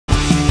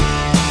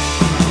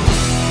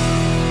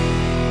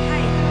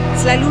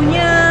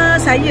Selalunya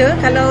saya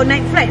kalau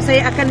naik flight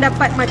saya akan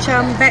dapat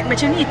macam bag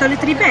macam ni,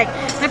 toiletry bag.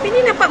 Tapi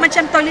ni nampak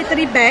macam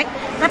toiletry bag,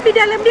 tapi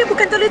dalam dia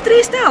bukan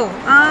toiletries tau.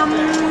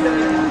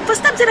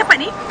 First time saya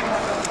dapat ni.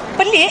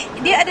 Pelik,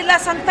 dia adalah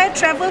Santai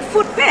travel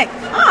food bag.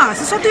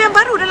 Sesuatu yang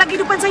baru dalam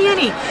kehidupan saya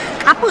ni.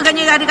 Apa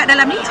agaknya ada kat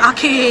dalam ni?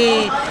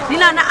 Okey.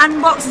 Inilah nak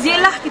unbox je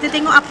lah. Kita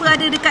tengok apa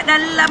ada dekat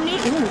dalam ni.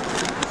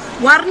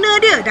 Warna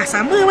dia dah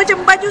sama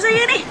macam baju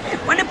saya ni.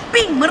 Warna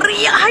pink,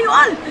 meriah you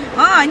all.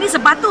 Ini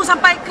sebatu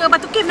sampai ke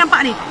Batu Cave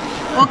nampak ni.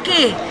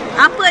 Okey,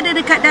 apa ada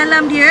dekat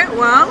dalam dia?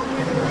 Wow.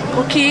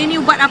 Okey, ni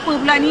ubat apa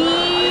pula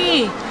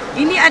ni?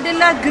 Ini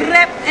adalah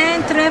Grab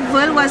and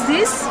Travel. What's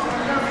this?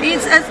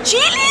 It's a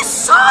chili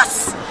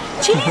sauce.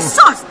 Chili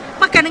sauce.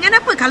 Makan dengan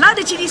apa? Kalau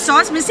ada chili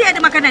sauce, mesti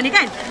ada makanan ni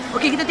kan?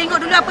 Okey, kita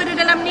tengok dulu apa ada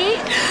dalam ni.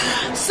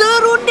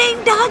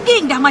 Serunding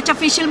daging. Dah macam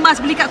facial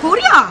mask beli kat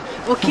Korea.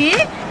 Okey,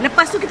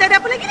 lepas tu kita ada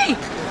apa lagi ni?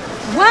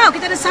 Wow,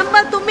 kita ada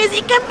sambal tumis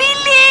ikan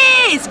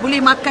bilis. Boleh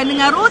makan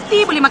dengan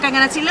roti, boleh makan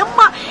dengan nasi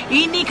lemak.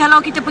 Ini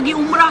kalau kita pergi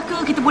umrah ke,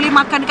 kita boleh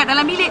makan dekat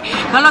dalam bilik.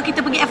 Kalau kita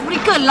pergi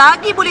Afrika,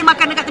 lagi boleh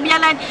makan dekat tepi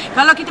jalan.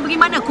 Kalau kita pergi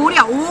mana?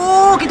 Korea.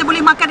 Kita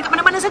boleh makan dekat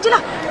mana-mana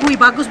sajalah.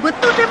 Bagus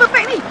betul travel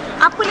pack ni.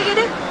 Apa lagi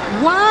ada?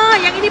 Wah,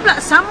 yang ini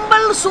pula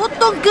sambal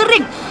sotong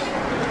kering.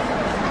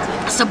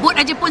 Sebut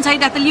aja pun saya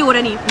dah terliur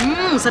dah ni.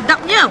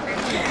 Sedapnya.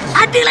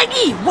 Ada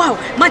lagi. Wow,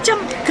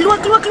 macam keluar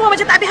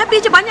macam tak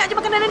habis-habis je. Banyak je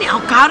makanan ni.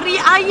 Kari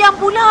ayam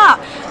pula.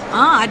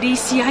 Ada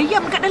isi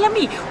ayam kat dalam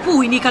ni.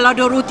 Ini kalau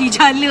ada roti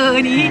jala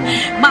ni.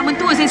 Mak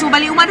mentua saya suruh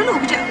balik rumah dulu.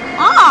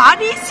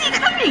 Ada isi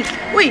kat dalam ni.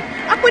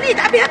 Apa ni?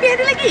 Tak habis-habis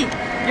ada lagi.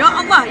 Ya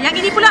Allah, yang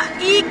ini pula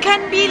ikan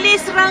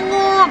bilis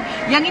rangup.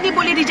 Yang ini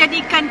boleh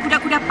dijadikan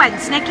kudapan,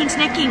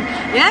 snacking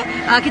ya.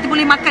 Kita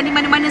boleh makan di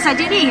mana-mana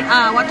saja ni.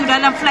 Waktu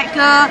dalam flight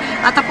ke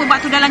ataupun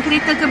waktu dalam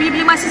kereta ke,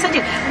 bila-bila masa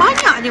saja.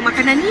 Banyaknya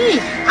makanan ni.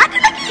 Ada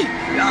lagi.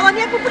 Ya Allah,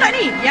 ni apa pula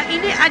ni? Yang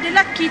ini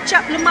adalah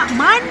kicap lemak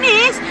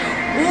manis.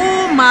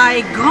 Oh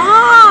my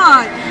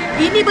god.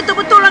 Ini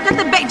betul-betul orang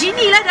kata bag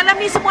genie lah. Dalam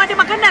ni semua ada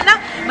makanan lah.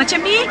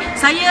 Macam ni,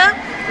 saya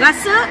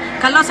rasa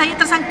kalau saya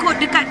tersangkut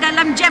dekat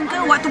dalam jam ke,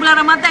 waktu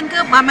bulan Ramadan ke,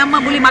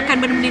 memang boleh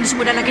makan benda-benda ni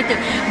semua dalam kereta.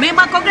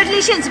 Memang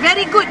congratulations,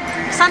 very good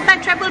Santai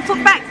travel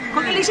food bag.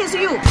 Congratulations to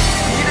you.